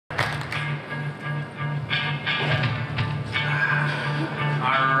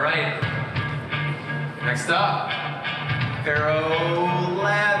Next up, Fero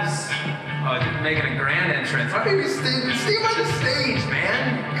Labs. Oh, making a grand entrance. Why don't you stay by the stage,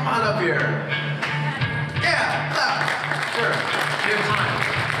 man? Come on up here. Yeah, up. Sure. You have time.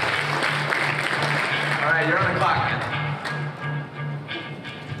 All right, you're on the clock, man.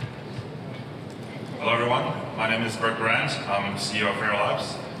 Hello, everyone. My name is Bert Grant. I'm CEO of Fero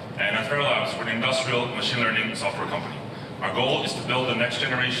Labs. And at Fero Labs, we're an industrial machine learning software company. Our goal is to build the next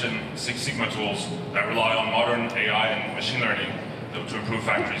generation Six Sigma tools that rely on modern AI and machine learning to improve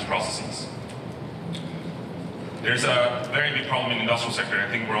factories' processes. There's a very big problem in the industrial sector, and I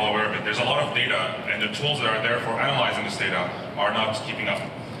think we're all aware of it. There's a lot of data, and the tools that are there for analyzing this data are not keeping up.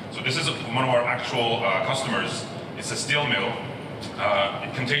 So this is one of our actual customers. It's a steel mill.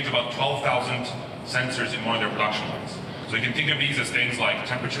 It contains about 12,000 sensors in one of their production lines. So you can think of these as things like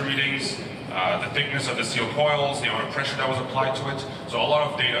temperature readings, the thickness of the steel coils, the amount of pressure that was applied to it. So a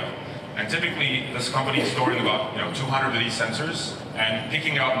lot of data. And typically, this company is storing about 200 of these sensors and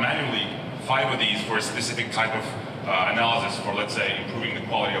picking out manually 5 of these for a specific type of analysis for, let's say, improving the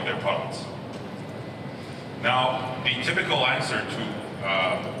quality of their products. Now, the typical answer to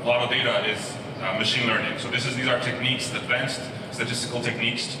a lot of data is machine learning. So these are techniques, advanced statistical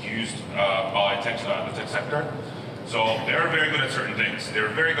techniques used by the tech sector. So they're very good at certain things. They're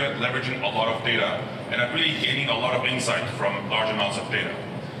very good at leveraging a lot of data and at really gaining a lot of insight from large amounts of data.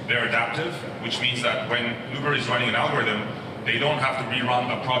 They're adaptive, which means that when Uber is running an algorithm, they don't have to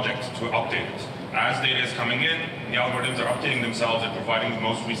rerun a project to update it. As data is coming in, the algorithms are updating themselves and providing the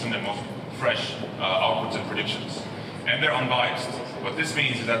most recent and most fresh outputs and predictions. And they're unbiased. What this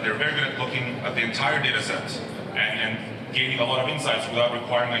means is that they're very good at looking at the entire data set and gaining a lot of insights without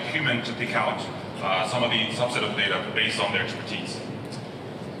requiring a human to pick out some of the subset of data based on their expertise.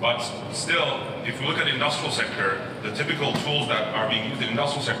 But still, if you look at the industrial sector, the typical tools that are being used in the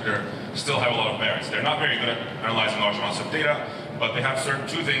industrial sector still have a lot of merits. They're not very good at analyzing large amounts of data, but they have certain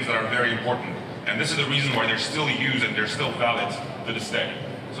 2 things that are very important. And this is the reason why they're still used and they're still valid to this day.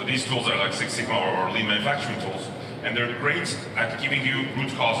 So these tools are like Six Sigma or lean manufacturing tools, and they're great at giving you root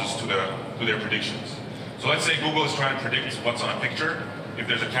causes to their predictions. So let's say Google is trying to predict what's on a picture, if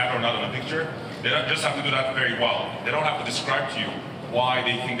there's a cat or not on a picture. They don't just have to do that very well. They don't have to describe to you why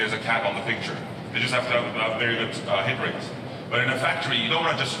they think there's a cat on the picture. They just have to have a very good hit rate. But in a factory, you don't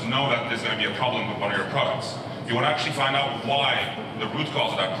want to just know that there's going to be a problem with one of your products. You want to actually find out why, the root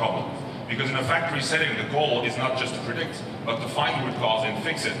cause of that problem. Because in a factory setting, the goal is not just to predict, but to find the root cause and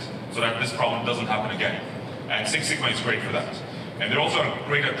fix it so that this problem doesn't happen again. And Six Sigma is great for that. And they're also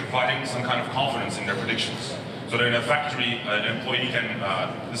great at providing some kind of confidence in their predictions. So that in a factory, an employee can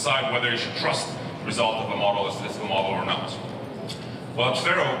decide whether he should trust the result of a model, a statistical model, or not. Well, at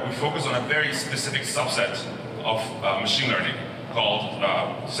Fero, we focus on a very specific subset of machine learning called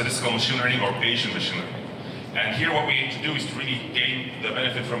statistical machine learning or Bayesian machine learning. And here what we aim to do is to really gain the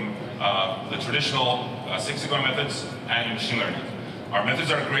benefit from the traditional Six Sigma methods and machine learning. Our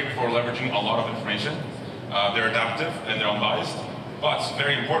methods are great for leveraging a lot of information. They're adaptive and they're unbiased. But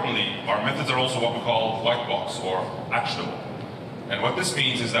very importantly, our methods are also what we call white box or actionable. And what this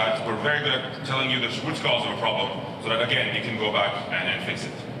means is that we're very good at telling you the root cause of a problem so that, again, you can go back and fix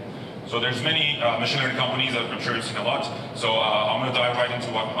it. So there's many machine learning companies that I'm sure you've seen a lot. So I'm going to dive right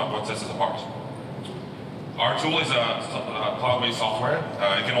into what sets us apart. Our tool is a cloud-based software.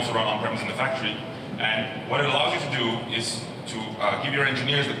 It can also run on-premise in the factory. And what it allows you to do is to give your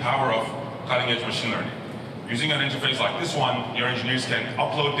engineers the power of cutting-edge machine learning. Using an interface like this one, your engineers can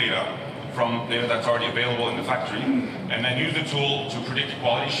upload data from data that's already available in the factory, and then use the tool to predict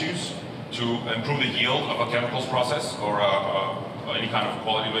quality issues, to improve the yield of a chemicals process or any kind of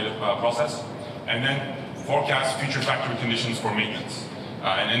quality-related process, and then forecast future factory conditions for maintenance.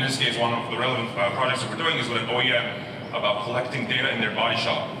 And in this case, one of the relevant projects that we're doing is with an OEM about collecting data in their body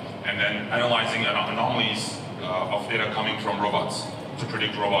shop and then analyzing anomalies of data coming from robots to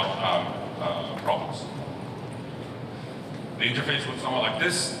predict robot problems. The interface looks somewhat like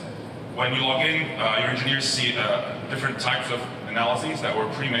this. When you log in, your engineers see different types of analyses that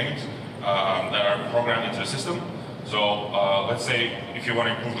were pre-made that are programmed into the system. So let's say if you want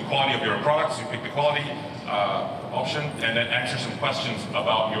to improve the quality of your products, you pick the quality option and then answer some questions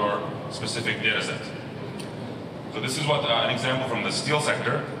about your specific data set. So this is what an example from the steel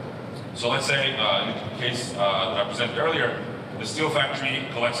sector. So let's say in the case that I presented earlier, the steel factory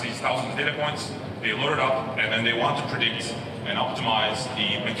collects these thousands of data points, they load it up, and then they want to predict and optimize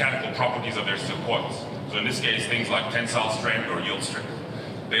the mechanical properties of their steel coils. So in this case, things like tensile strength or yield strength.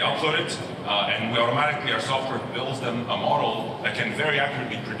 They upload it, and we automatically, our software builds them a model that can very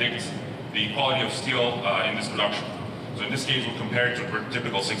accurately predict the quality of steel in this production. So So in this case, we compare it to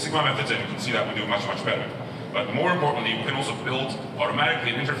typical Six Sigma methods, and you can see that we do much, much better. But more importantly, we can also build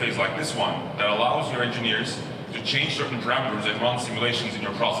automatically an interface like this one that allows your engineers to change certain parameters and run simulations in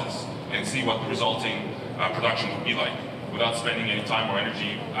your process and see what the resulting production would be like without spending any time or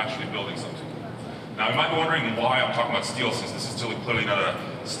energy actually building something. Now, you might be wondering why I'm talking about steel, since this is still clearly not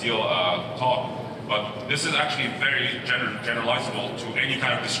a steel talk, but this is actually very generalizable to any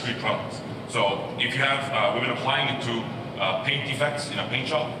kind of discrete product. So if you have, we've been applying it to paint defects in a paint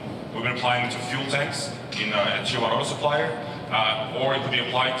shop, we've been applying it to fuel tanks in a tier 1 auto supplier, or it could be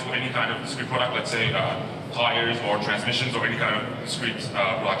applied to any kind of discrete product, let's say tires or transmissions or any kind of discrete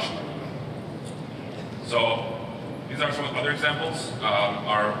production. So these are some other examples.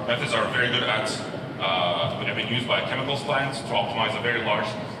 Our methods are very good at, have been used by chemicals plants to optimize a very large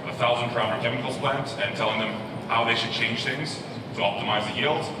 1,000 parameter chemicals plant and telling them how they should change things to optimize the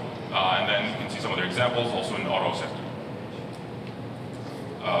yield. And then you can see some other examples also in the auto sector.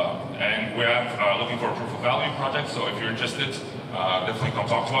 And we have looking for a proof of value project, so if you're interested, definitely come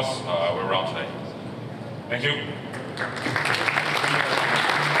talk to us. We're around today. Thank you.